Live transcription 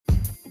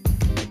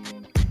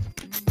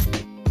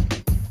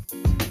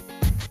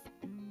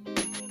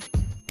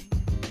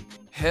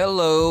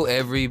Hello,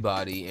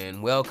 everybody,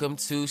 and welcome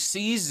to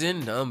season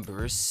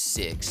number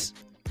 6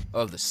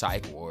 of the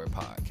Psych Ward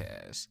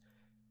podcast.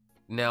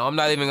 Now, I'm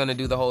not even going to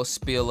do the whole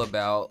spiel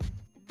about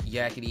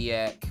yakety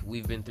yak.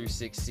 We've been through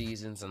 6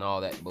 seasons and all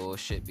that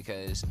bullshit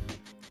because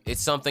it's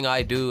something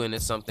I do and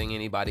it's something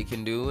anybody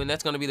can do, and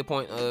that's going to be the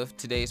point of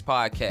today's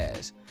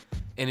podcast.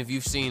 And if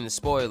you've seen the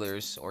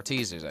spoilers or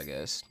teasers, I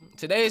guess,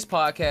 today's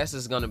podcast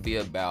is going to be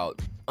about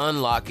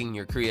unlocking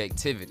your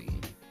creativity.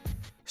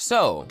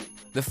 So,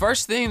 the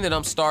first thing that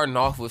I'm starting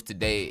off with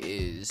today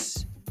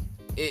is,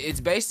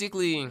 it's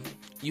basically,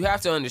 you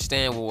have to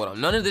understand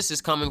none of this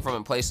is coming from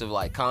a place of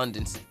like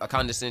a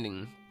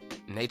condescending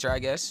nature, I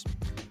guess.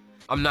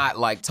 I'm not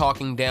like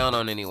talking down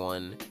on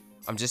anyone.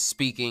 I'm just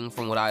speaking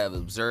from what I have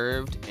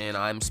observed, and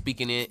I'm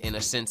speaking it in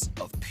a sense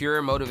of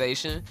pure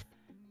motivation.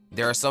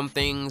 There are some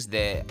things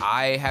that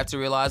I have to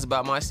realize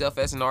about myself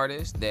as an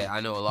artist that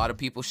I know a lot of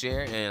people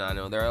share, and I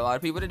know there are a lot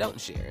of people that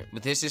don't share.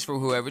 But this is for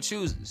whoever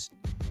chooses.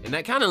 And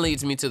that kind of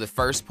leads me to the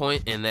first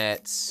point, and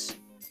that's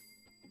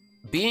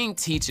being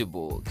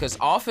teachable. Because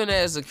often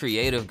as a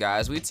creative,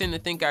 guys, we tend to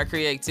think our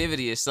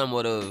creativity is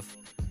somewhat of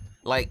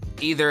like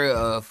either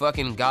a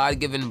fucking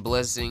God-given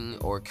blessing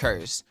or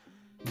curse.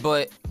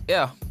 But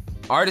yeah,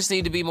 artists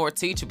need to be more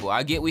teachable.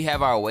 I get we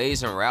have our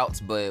ways and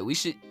routes, but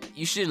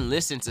you shouldn't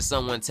listen to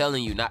someone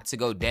telling you not to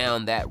go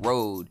down that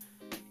road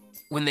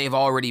when they've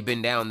already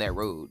been down that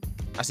road.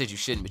 I said you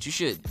shouldn't, but you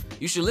should.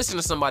 You should listen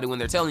to somebody when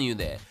they're telling you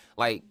that.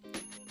 Like,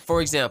 for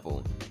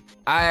example,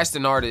 I asked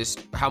an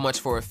artist how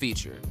much for a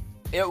feature.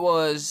 It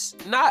was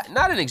not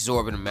an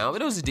exorbitant amount,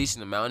 but it was a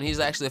decent amount, and he's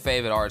actually a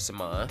favorite artist of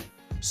mine.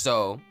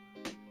 So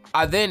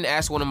I then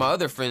asked one of my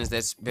other friends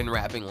that's been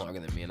rapping longer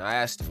than me, and I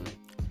asked him,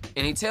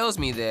 and he tells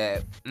me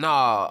that,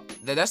 nah,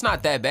 that's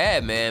not that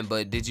bad, man,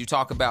 but did you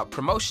talk about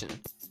promotion?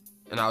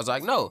 And I was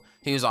like, no.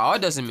 He was like, oh,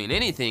 it doesn't mean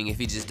anything if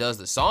he just does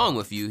the song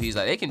with you. He's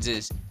like, they can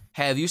just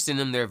have you send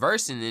them their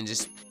verse and then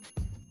just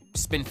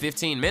spend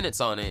 15 minutes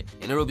on it,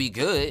 and it'll be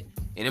good.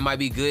 And it might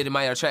be good, it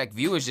might attract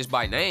viewers just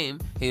by name.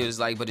 He was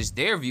like, but it's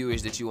their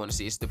viewers that you want to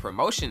see. It's the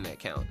promotion that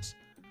counts.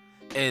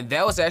 And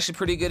that was actually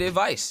pretty good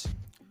advice.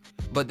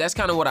 But that's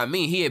kind of what I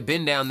mean. He had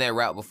been down that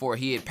route before.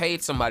 He had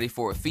paid somebody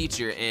for a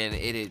feature and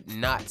it had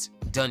not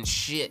done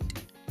shit.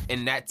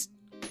 And that's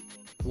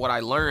what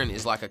I learned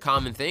is like a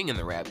common thing in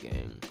the rap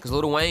game. Because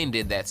Lil Wayne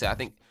did that too. I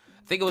think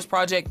it was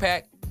Project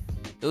Pat.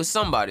 It was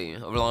somebody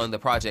along the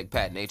Project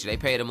Pat nature. They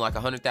paid him like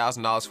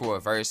 $100,000 for a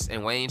verse,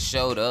 and Wayne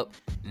showed up,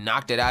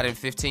 knocked it out in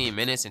 15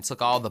 minutes, and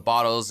took all the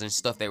bottles and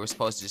stuff they were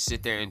supposed to just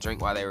sit there and drink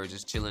while they were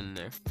just chilling in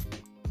there.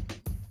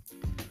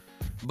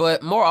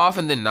 But more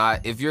often than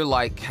not, if you're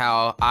like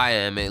how I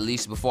am, at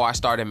least before I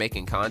started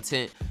making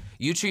content,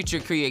 you treat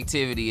your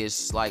creativity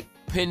as like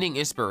pending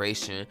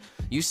inspiration.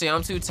 You say,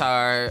 I'm too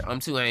tired, I'm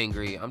too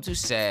angry, I'm too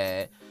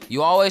sad.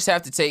 You always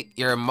have to take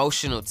your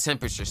emotional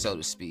temperature, so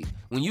to speak.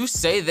 When you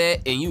say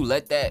that and you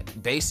let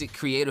that basic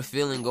creative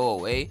feeling go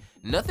away,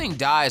 nothing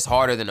dies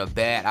harder than a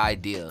bad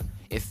idea.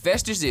 It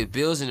festers, it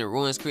builds, and it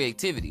ruins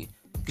creativity.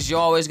 Because you're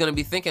always going to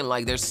be thinking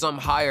like there's some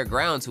higher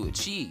ground to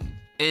achieve.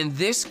 And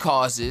this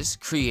causes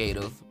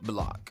creative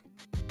block.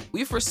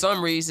 We, for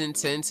some reason,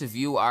 tend to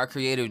view our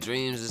creative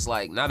dreams as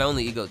like not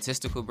only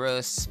egotistical,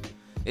 bruh.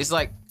 It's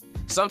like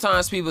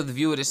sometimes people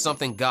view it as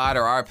something God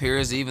or our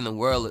peers, even the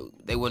world,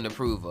 they wouldn't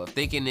approve of.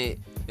 Thinking it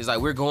is like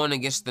we're going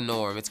against the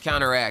norm. It's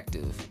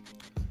counteractive.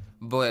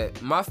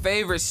 But my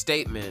favorite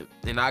statement,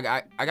 and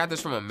I got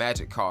this from a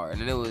magic card,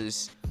 and it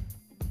was,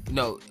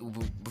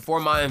 before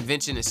my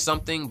invention is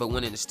something, but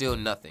when it is still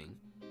nothing.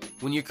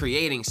 When you're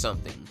creating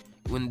something,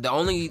 when the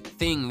only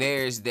thing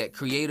there is that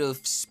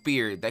creative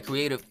spirit, that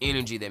creative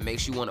energy that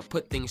makes you want to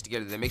put things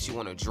together, that makes you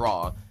want to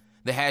draw,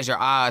 that has your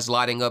eyes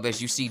lighting up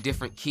as you see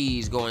different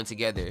keys going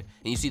together, and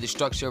you see the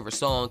structure of a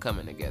song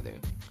coming together.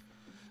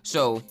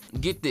 So,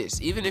 get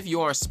this, even if you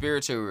aren't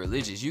spiritual or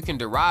religious, you can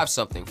derive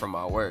something from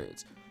my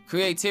words.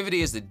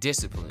 Creativity is a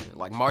discipline,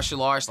 like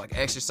martial arts, like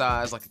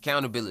exercise, like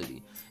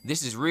accountability.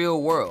 This is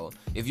real world.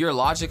 If you're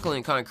logical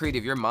and concrete,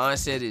 if your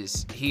mindset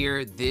is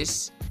here, the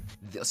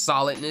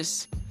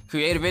solidness,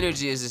 creative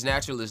energy is as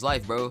natural as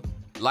life, bro.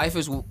 Life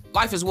is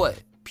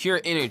what?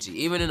 Pure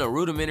energy, even in a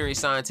rudimentary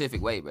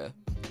scientific way, bro.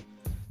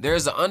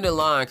 There's an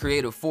underlying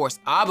creative force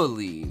I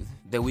believe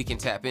that we can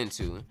tap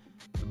into,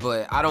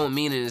 but I don't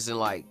mean it as in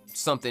like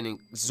something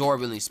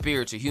exorbitantly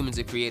spiritual. Humans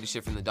have created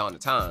shit from the dawn of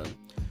time.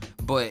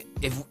 But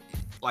if,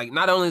 like,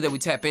 not only that we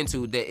tap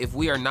into, that if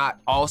we are not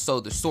also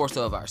the source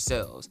of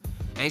ourselves.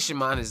 Ancient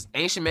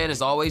man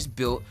is always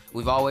built,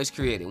 we've always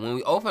created. When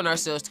we open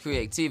ourselves to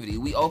creativity,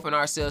 we open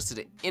ourselves to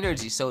the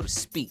energy, so to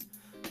speak.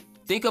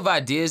 Think of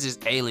ideas as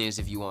aliens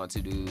if you want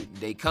to, dude.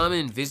 They come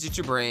and visit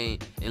your brain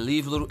and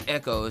leave little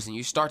echoes, and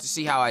you start to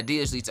see how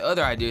ideas lead to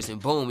other ideas, and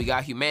boom, we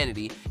got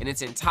humanity and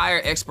its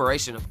entire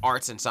exploration of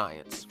arts and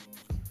science.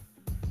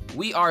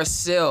 We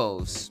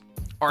ourselves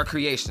are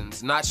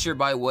creations, not sure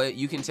by what.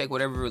 You can take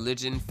whatever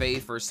religion,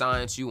 faith, or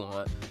science you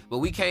want, but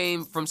we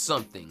came from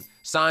something.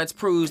 Science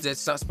proves that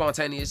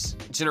spontaneous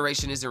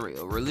generation isn't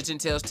real. Religion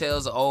tells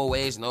tales of old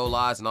ways and old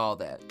lies and all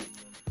that.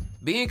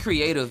 Being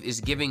creative is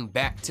giving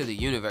back to the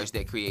universe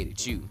that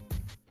created you.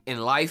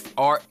 In life,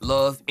 art,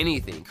 love,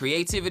 anything,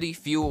 creativity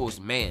fuels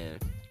man.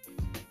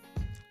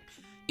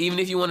 Even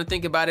if you want to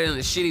think about it in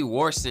a shitty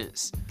war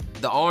sense,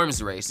 the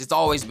arms race, it's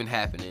always been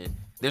happening.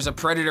 There's a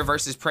predator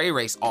versus prey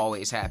race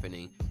always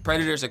happening.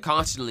 Predators are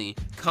constantly,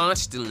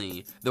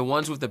 the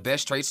ones with the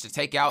best traits to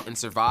take out and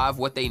survive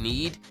what they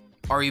need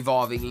are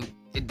evolving.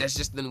 That's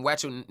just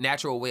the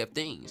natural way of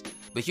things.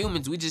 But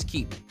humans, we just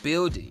keep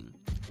building.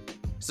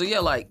 So yeah,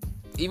 like,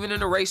 even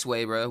in a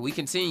raceway, bro, we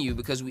continue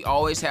because we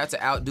always have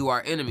to outdo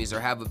our enemies or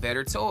have a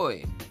better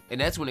toy. And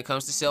that's when it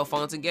comes to cell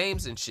phones and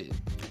games and shit.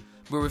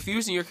 But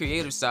refusing your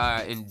creative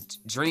side and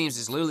dreams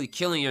is literally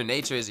killing your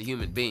nature as a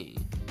human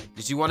being.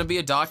 Did you want to be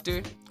a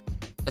doctor?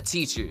 A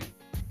teacher?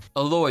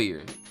 A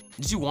lawyer?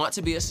 Did you want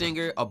to be a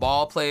singer? A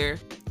ball player?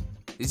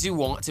 Did you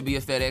want to be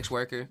a FedEx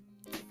worker?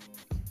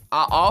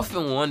 I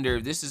often wonder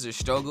if this is a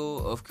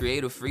struggle of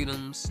creative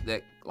freedoms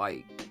that,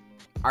 like,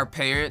 our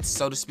parents,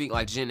 so to speak,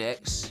 like Gen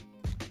X,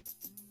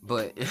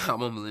 but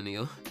I'm a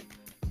millennial.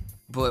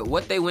 But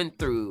what they went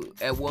through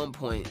at one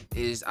point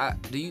is, I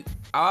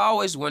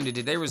always wonder,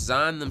 did they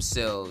resign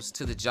themselves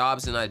to the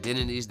jobs and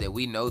identities that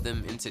we know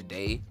them in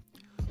today?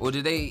 Or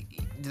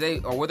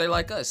were they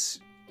like us?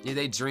 Did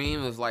they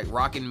dream of like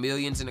rocking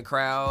millions in a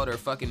crowd or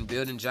fucking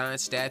building giant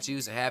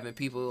statues and having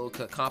people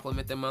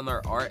compliment them on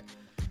their art?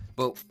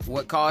 But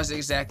what caused it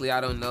exactly,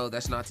 I don't know.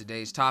 That's not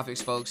today's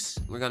topics, folks.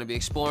 We're going to be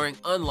exploring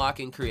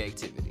unlocking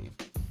creativity.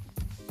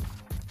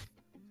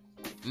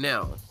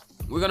 Now,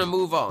 we're going to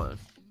move on.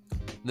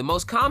 The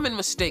most common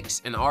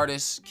mistakes an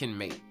artist can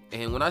make.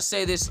 And when I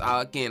say this,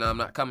 again, I'm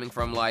not coming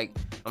from like,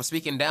 I'm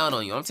speaking down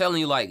on you. I'm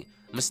telling you like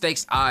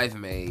mistakes I've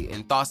made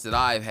and thoughts that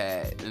I've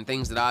had and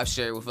things that I've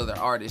shared with other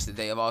artists that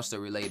they have also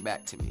relayed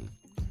back to me.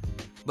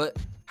 But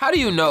how do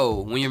you know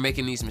when you're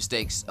making these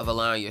mistakes of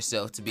allowing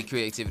yourself to be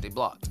creativity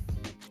blocked?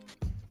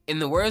 In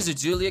the words of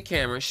Julia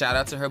Cameron, shout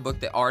out to her book,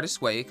 The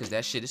Artist's Way, because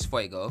that shit is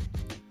fuego.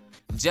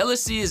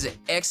 Jealousy is an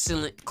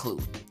excellent clue.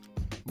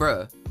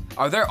 Bruh,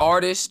 are there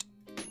artists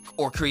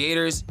or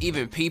creators,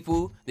 even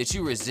people that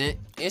you resent?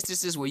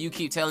 Instances where you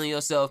keep telling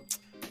yourself,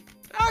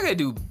 I gotta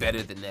do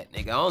better than that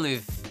nigga. Only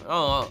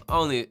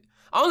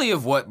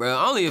if what, bro?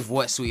 Only if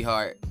what,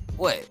 sweetheart?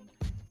 What?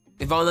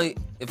 If only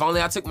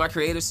I took my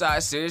creative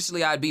side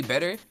seriously, I'd be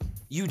better?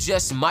 You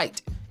just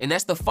might. And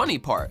that's the funny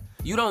part.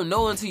 You don't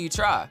know until you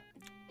try.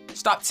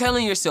 Stop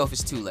telling yourself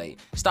it's too late.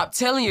 Stop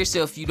telling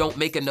yourself you don't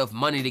make enough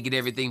money to get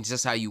everything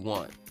just how you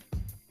want.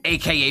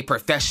 AKA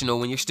professional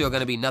when you're still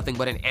gonna be nothing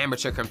but an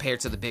amateur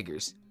compared to the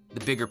biggers. The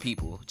bigger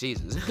people.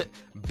 Jesus.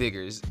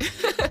 Biggers.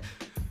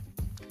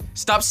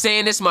 Stop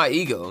saying it's my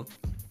ego.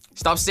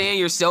 Stop saying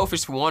you're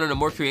selfish for wanting a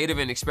more creative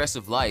and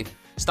expressive life.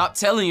 Stop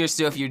telling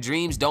yourself your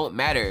dreams don't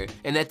matter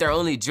and that they're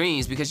only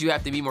dreams because you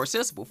have to be more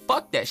sensible.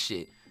 Fuck that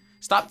shit.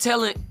 Stop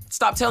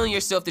telling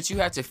yourself that you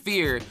have to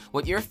fear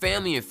what your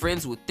family and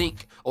friends would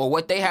think or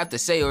what they have to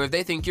say or if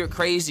they think you're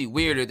crazy,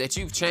 weird, or that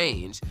you've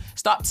changed.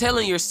 Stop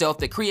telling yourself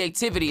that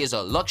creativity is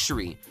a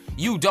luxury.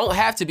 You don't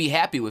have to be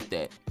happy with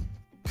that.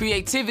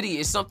 Creativity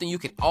is something you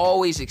can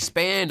always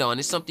expand on.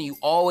 It's something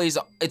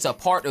it's a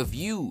part of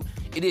you.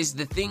 It is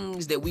the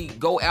things that we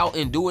go out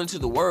and do into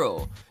the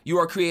world. You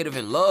are creative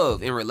in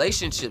love, in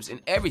relationships, in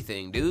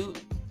everything, dude.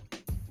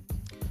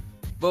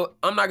 But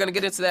I'm not gonna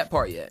get into that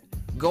part yet.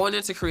 Going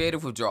into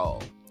creative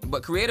withdrawal.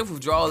 But creative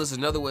withdrawal is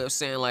another way of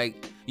saying like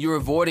you're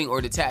avoiding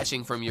or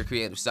detaching from your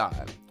creative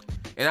side.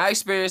 And I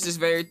experienced this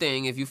very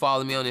thing. If you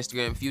follow me on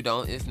Instagram, if you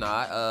don't, if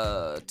not,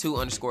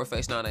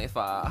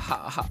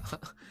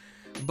 2_face985.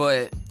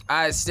 But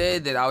I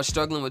said that I was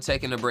struggling with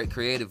taking a break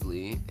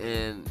creatively,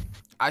 and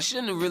I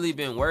shouldn't have really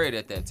been worried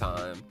at that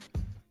time,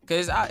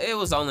 cause it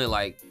was only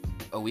like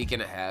a week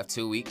and a half,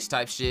 2 weeks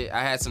type shit.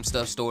 I had some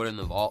stuff stored in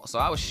the vault, so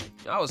I was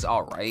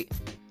all right.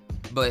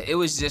 But it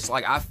was just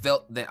like I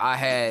felt that I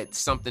had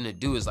something to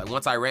do. It's like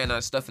once I ran out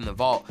of stuff in the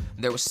vault,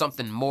 there was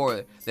something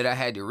more that I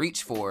had to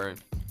reach for,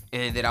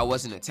 and that I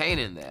wasn't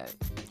attaining that.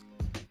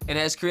 And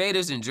as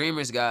creators and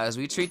dreamers, guys,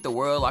 we treat the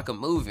world like a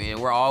movie, and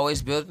we're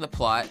always building the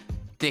plot,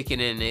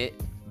 thickening it,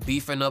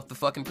 beefing up the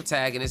fucking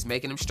protagonist,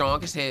 making them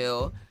strong as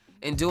hell,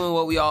 and doing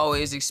what we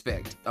always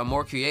expect, a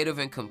more creative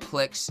and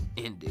complex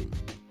ending.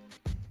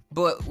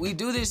 But we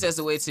do this as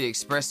a way to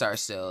express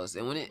ourselves,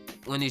 and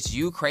when it's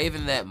you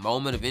craving that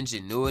moment of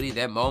ingenuity,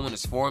 that moment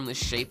is formless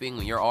shaping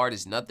when your art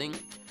is nothing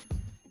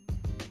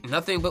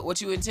but what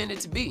you intended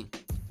to be.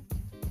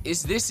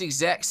 It's this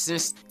exact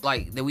sense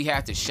like that we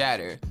have to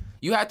shatter.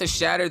 You have to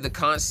shatter the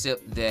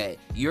concept that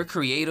your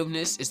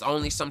creativeness is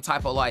only some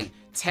type of like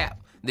tap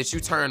that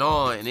you turn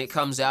on and it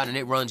comes out and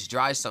it runs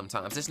dry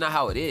sometimes. That's not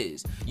how it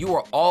is. You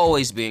are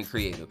always being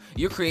creative.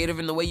 You're creative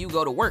in the way you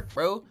go to work,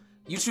 bro.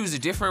 You choose a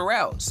different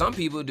route. Some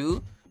people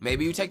do.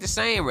 Maybe you take the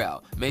same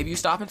route. Maybe you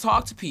stop and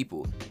talk to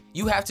people.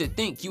 You have to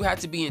think. You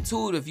have to be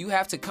intuitive. You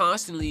have to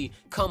constantly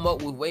come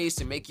up with ways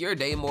to make your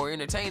day more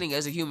entertaining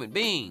as a human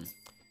being.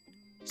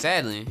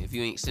 Sadly, if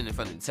you ain't sitting in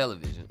front of the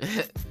television.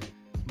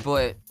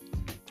 But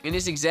in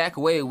this exact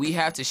way, we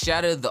have to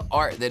shatter the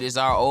art that is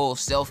our old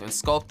self and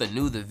sculpt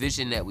anew the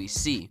vision that we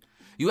see.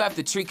 You have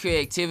to treat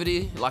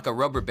creativity like a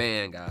rubber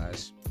band,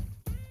 guys.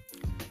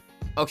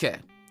 Okay.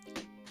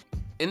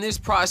 In this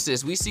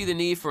process, we see the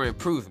need for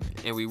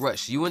improvement and we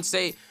rush. You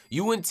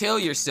wouldn't tell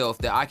yourself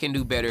that I can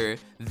do better,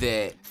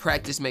 that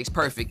practice makes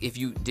perfect if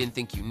you didn't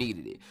think you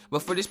needed it.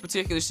 But for this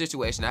particular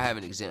situation, I have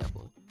an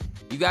example.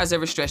 You guys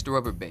ever stretched a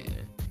rubber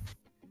band?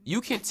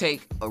 You can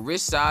take a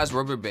wrist-sized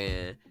rubber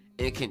band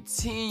and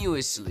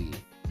continuously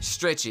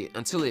stretch it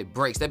until it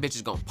breaks. That bitch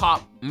is gonna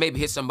pop, maybe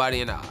hit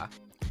somebody in the eye.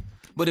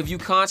 But if you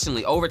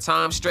constantly, over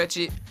time, stretch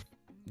it,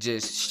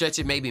 just stretch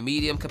it maybe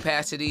medium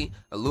capacity,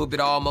 a little bit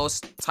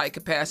almost tight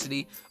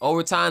capacity.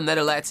 Over time, that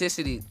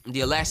elasticity, the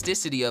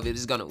elasticity of it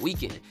is gonna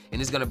weaken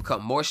and it's gonna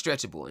become more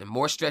stretchable and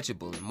more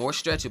stretchable and more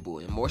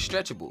stretchable and more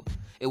stretchable.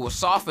 It will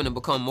soften and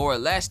become more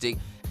elastic,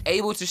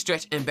 able to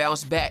stretch and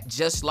bounce back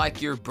just like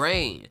your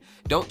brain.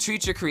 Don't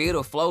treat your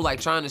creative flow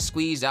like trying to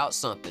squeeze out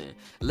something.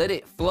 Let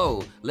it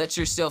flow, let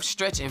yourself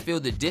stretch and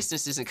feel the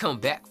distances and come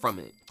back from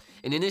it.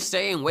 And in the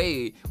same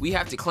way, we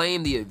have to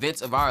claim the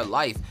events of our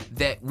life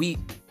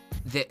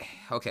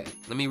okay,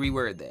 let me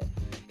reword that.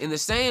 In the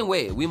same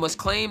way, we must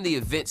claim the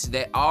events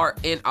that are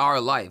in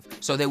our life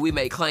so that we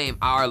may claim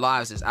our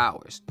lives as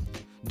ours.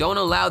 Don't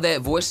allow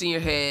that voice in your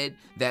head,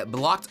 that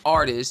blocked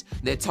artist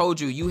that told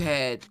you you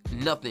had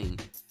nothing,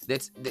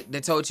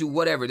 that told you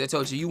whatever, that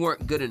told you you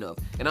weren't good enough.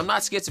 And I'm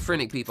not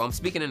schizophrenic, people. I'm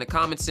speaking in a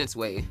common sense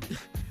way.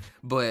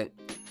 But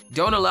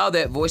don't allow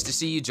that voice to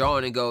see you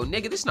drawing and go,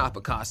 nigga, this not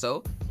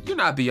Picasso. You're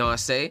not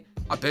Beyonce.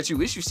 I bet you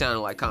wish you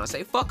sounded like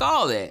Kanye. Fuck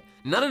all that.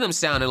 None of them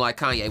sounded like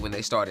Kanye when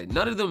they started.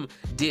 None of them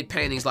did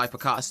paintings like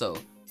Picasso.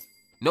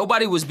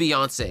 Nobody was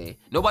Beyonce.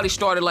 Nobody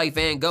started like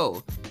Van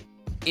Gogh.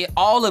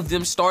 All of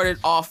them started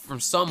off from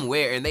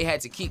somewhere and they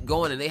had to keep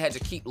going and they had to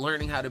keep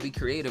learning how to be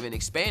creative and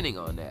expanding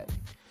on that.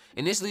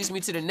 And this leads me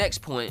to the next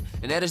point,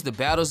 and that is the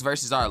battles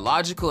versus our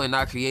logical and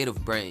our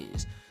creative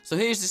brains. So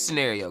here's the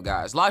scenario,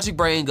 guys. Logic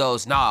brain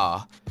goes,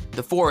 nah,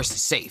 the forest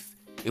is safe.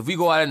 If we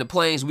go out in the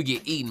plains, we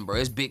get eaten, bro.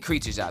 There's big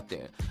creatures out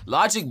there.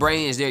 Logic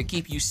brain is there to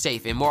keep you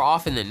safe. And more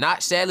often than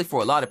not, sadly,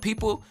 for a lot of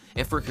people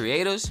and for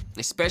creators,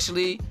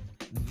 especially,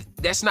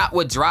 that's not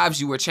what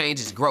drives you or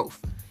changes growth.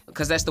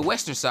 Because that's the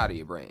Western side of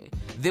your brain.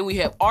 Then we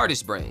have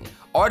artist brain.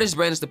 Artist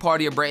brain is the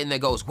part of your brain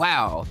that goes,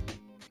 wow,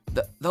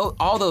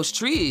 all those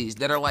trees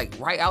that are like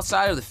right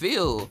outside of the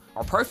field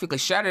are perfectly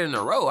shattered in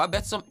a row. I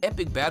bet some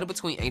epic battle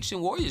between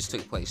ancient warriors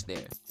took place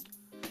there.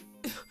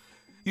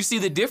 You see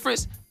the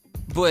difference?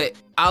 But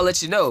I'll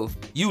let you know,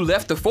 you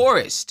left the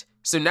forest.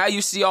 So now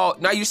you see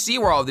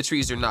where all the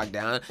trees are knocked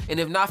down.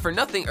 And if not for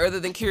nothing other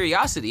than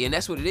curiosity, and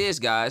that's what it is,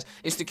 guys.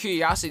 It's the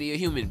curiosity of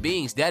human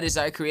beings. That is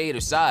our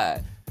creative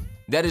side.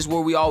 That is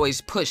where we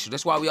always push.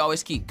 That's why we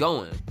always keep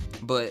going.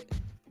 But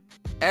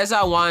as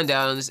I wind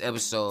down on this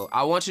episode,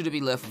 I want you to be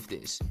left with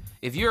this.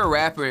 If you're a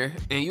rapper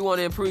and you want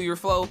to improve your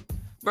flow,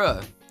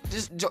 bruh,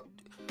 just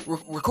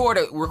record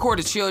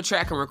a chill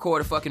track and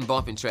record a fucking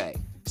bumping track.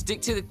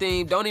 Stick to the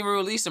theme. Don't even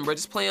release them, bro.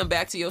 Just play them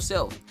back to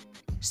yourself.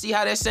 See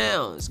how that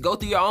sounds. Go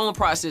through your own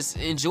process.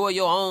 Enjoy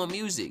your own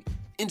music.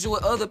 Enjoy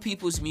other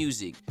people's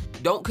music.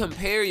 Don't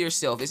compare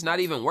yourself. It's not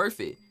even worth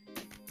it.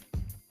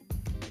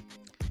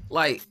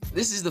 Like,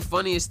 this is the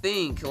funniest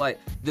thing. Like,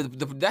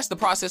 that's the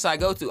process I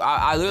go through.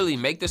 I literally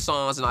make the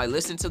songs and I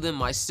listen to them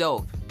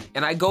myself.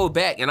 And I go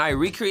back and I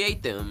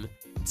recreate them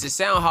to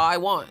sound how I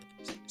want.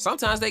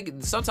 Sometimes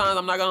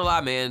I'm not gonna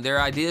lie, man, there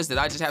are ideas that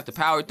I just have to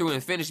power through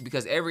and finish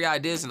because every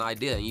idea is an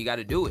idea and you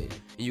gotta do it.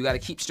 And you gotta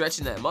keep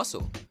stretching that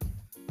muscle.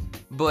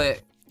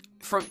 But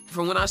from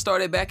when I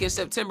started back in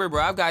September,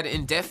 bro, I've gotten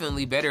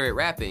indefinitely better at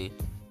rapping.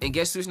 And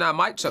guess who's not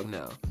Mike Chuck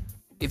now?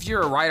 If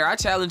you're a writer, I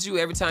challenge you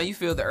every time you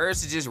feel the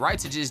urge to just write,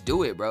 to just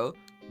do it, bro.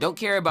 Don't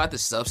care about the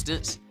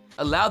substance.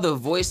 Allow the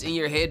voice in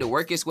your head to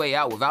work its way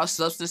out without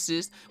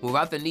substances,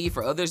 without the need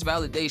for others'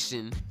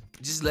 validation.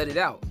 Just let it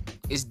out.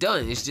 It's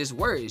done. It's just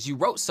words. You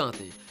wrote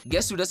something.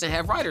 Guess who doesn't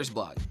have writer's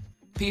block?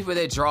 People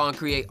that draw and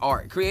create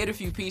art. Create a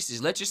few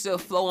pieces. Let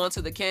yourself flow onto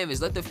the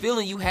canvas. Let the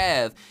feeling you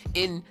have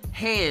in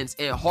hands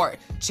and heart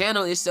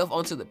channel itself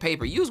onto the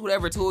paper. Use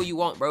whatever tool you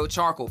want, bro.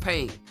 Charcoal,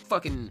 paint,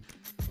 fucking,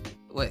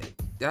 what?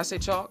 Did I say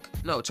chalk?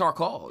 No,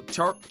 charcoal.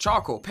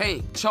 Charcoal,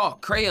 paint,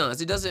 chalk,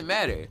 crayons. It doesn't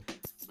matter.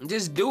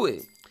 Just do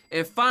it.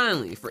 And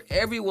finally, for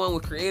everyone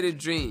with creative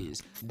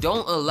dreams,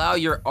 don't allow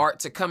your art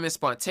to come in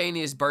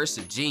spontaneous bursts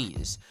of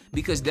genius,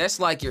 because that's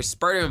like you're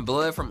spurting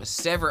blood from a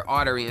severed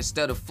artery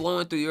instead of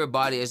flowing through your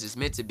body as it's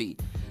meant to be.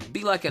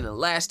 Be like an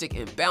elastic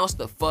and bounce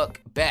the fuck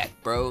back,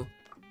 bro.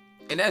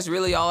 And that's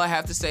really all I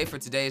have to say for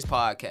today's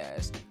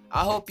podcast.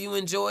 I hope you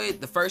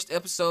enjoyed the first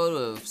episode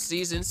of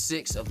season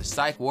 6 of the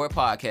Psych Ward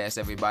podcast,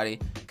 everybody.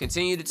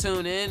 Continue to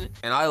tune in,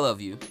 and I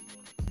love you.